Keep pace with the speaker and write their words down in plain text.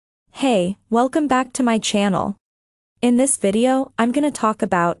Hey, welcome back to my channel. In this video, I'm gonna talk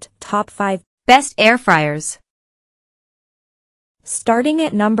about top 5 best air fryers. Starting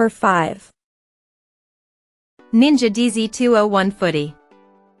at number 5. Ninja DZ201 Foodi.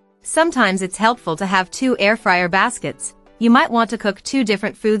 Sometimes it's helpful to have 2 air fryer baskets. You might want to cook 2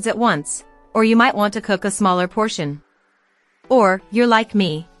 different foods at once, or you might want to cook a smaller portion. Or, you're like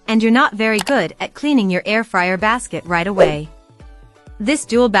me, and you're not very good at cleaning your air fryer basket right away. This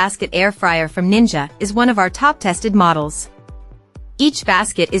dual basket air fryer from Ninja is one of our top tested models. Each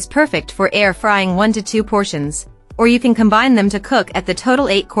basket is perfect for air frying 1 to 2 portions, or you can combine them to cook at the total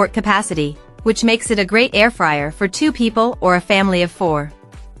 8-quart capacity, which makes it a great air fryer for 2 people or a family of 4.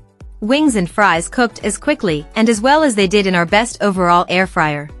 Wings and fries cooked as quickly and as well as they did in our best overall air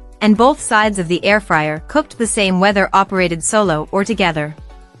fryer, and both sides of the air fryer cooked the same whether operated solo or together.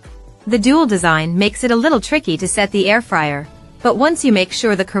 The dual design makes it a little tricky to set the air fryer, but once you make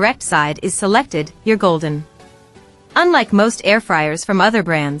sure the correct side is selected, you're golden. Unlike most air fryers from other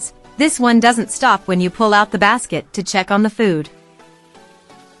brands, this one doesn't stop when you pull out the basket to check on the food.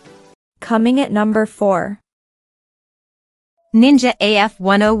 Coming at number 4. Ninja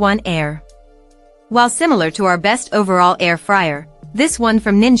AF101 Air. While similar to our best overall air fryer, this one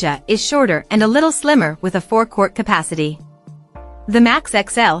from Ninja is shorter and a little slimmer with a 4-quart capacity. The Max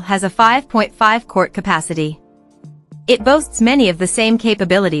XL has a 5.5-quart capacity. It boasts many of the same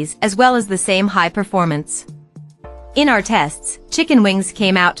capabilities as well as the same high performance. In our tests, chicken wings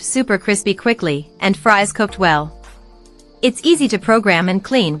came out super crispy quickly and fries cooked well. It's easy to program and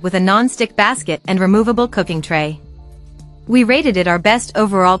clean with a non-stick basket and removable cooking tray. We rated it our best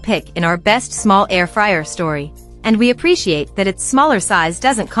overall pick in our best small air fryer story, and we appreciate that its smaller size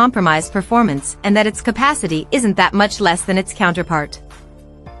doesn't compromise performance and that its capacity isn't that much less than its counterpart.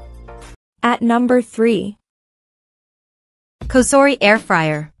 At number 3. COSORI Air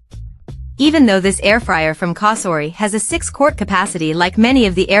Fryer. Even though this air fryer from COSORI has a 6-quart capacity like many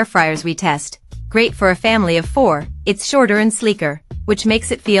of the air fryers we test, great for a family of 4, it's shorter and sleeker, which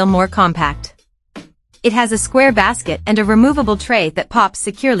makes it feel more compact. It has a square basket and a removable tray that pops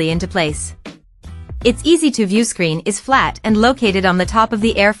securely into place. Its easy-to-view screen is flat and located on the top of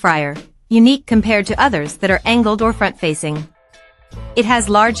the air fryer, unique compared to others that are angled or front-facing. It has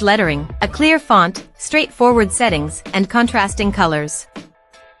large lettering, a clear font, straightforward settings, and contrasting colors.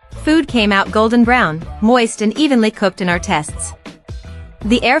 Food came out golden brown, moist and evenly cooked in our tests.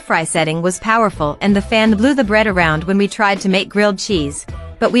 The air fry setting was powerful and the fan blew the bread around when we tried to make grilled cheese,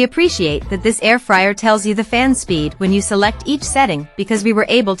 but we appreciate that this air fryer tells you the fan speed when you select each setting because we were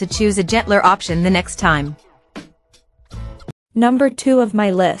able to choose a gentler option the next time. Number 2 of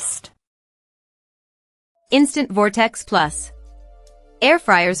my list. Instant Vortex Plus. Air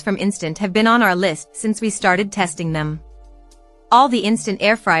fryers from Instant have been on our list since we started testing them. All the Instant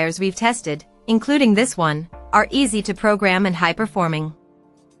air fryers we've tested, including this one, are easy to program and high-performing.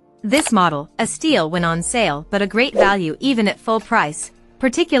 This model, a steal when on sale but a great value even at full price,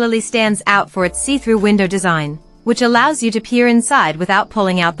 particularly stands out for its see-through window design, which allows you to peer inside without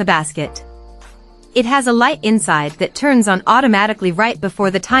pulling out the basket. It has a light inside that turns on automatically right before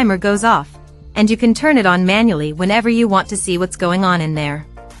the timer goes off, and you can turn it on manually whenever you want to see what's going on in there.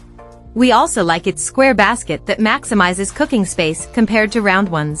 We also like its square basket that maximizes cooking space compared to round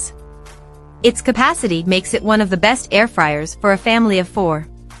ones. Its capacity makes it one of the best air fryers for a family of 4.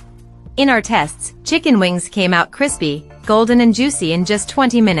 In our tests, chicken wings came out crispy, golden and juicy in just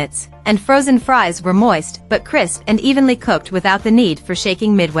 20 minutes, and frozen fries were moist but crisp and evenly cooked without the need for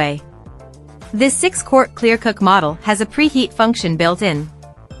shaking midway. This 6-quart ClearCook model has a preheat function built in.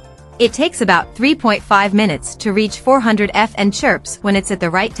 It takes about 3.5 minutes to reach 400 F and chirps when it's at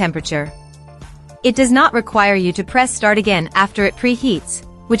the right temperature. It does not require you to press start again after it preheats,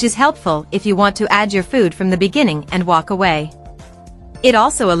 which is helpful if you want to add your food from the beginning and walk away. It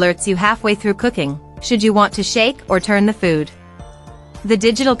also alerts you halfway through cooking, should you want to shake or turn the food. The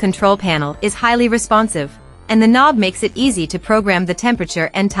digital control panel is highly responsive, and the knob makes it easy to program the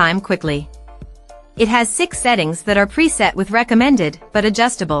temperature and time quickly. It has 6 settings that are preset with recommended, but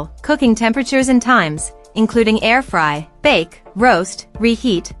adjustable, cooking temperatures and times, including air fry, bake, roast,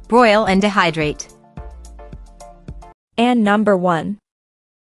 reheat, broil and dehydrate. And number 1.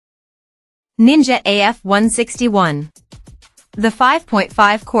 Ninja AF161. The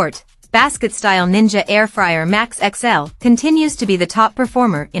 5.5-quart, basket-style Ninja Air Fryer Max XL continues to be the top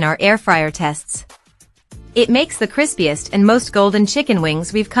performer in our air fryer tests. It makes the crispiest and most golden chicken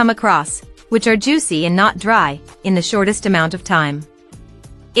wings we've come across, which are juicy and not dry, in the shortest amount of time.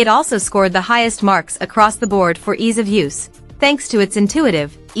 It also scored the highest marks across the board for ease of use, thanks to its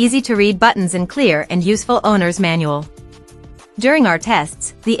intuitive, easy-to-read buttons and clear and useful owner's manual. During our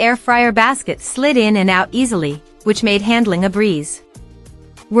tests, the air fryer basket slid in and out easily, which made handling a breeze.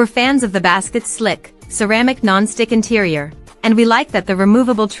 We're fans of the basket's slick, ceramic non-stick interior, and we like that the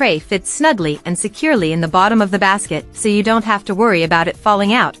removable tray fits snugly and securely in the bottom of the basket so you don't have to worry about it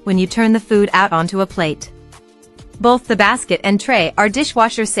falling out when you turn the food out onto a plate. Both the basket and tray are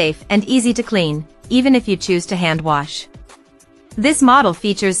dishwasher safe and easy to clean, even if you choose to hand wash. This model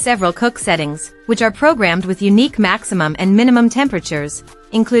features several cook settings, which are programmed with unique maximum and minimum temperatures,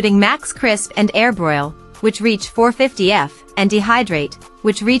 including max crisp and air broil, which reach 450 F, and dehydrate,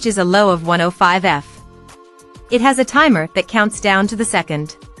 which reaches a low of 105 F. It has a timer that counts down to the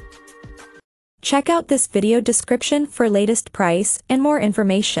second. Check out this video description for latest price and more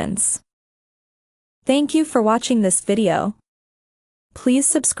informations. Thank you for watching this video. Please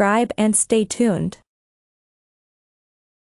subscribe and stay tuned.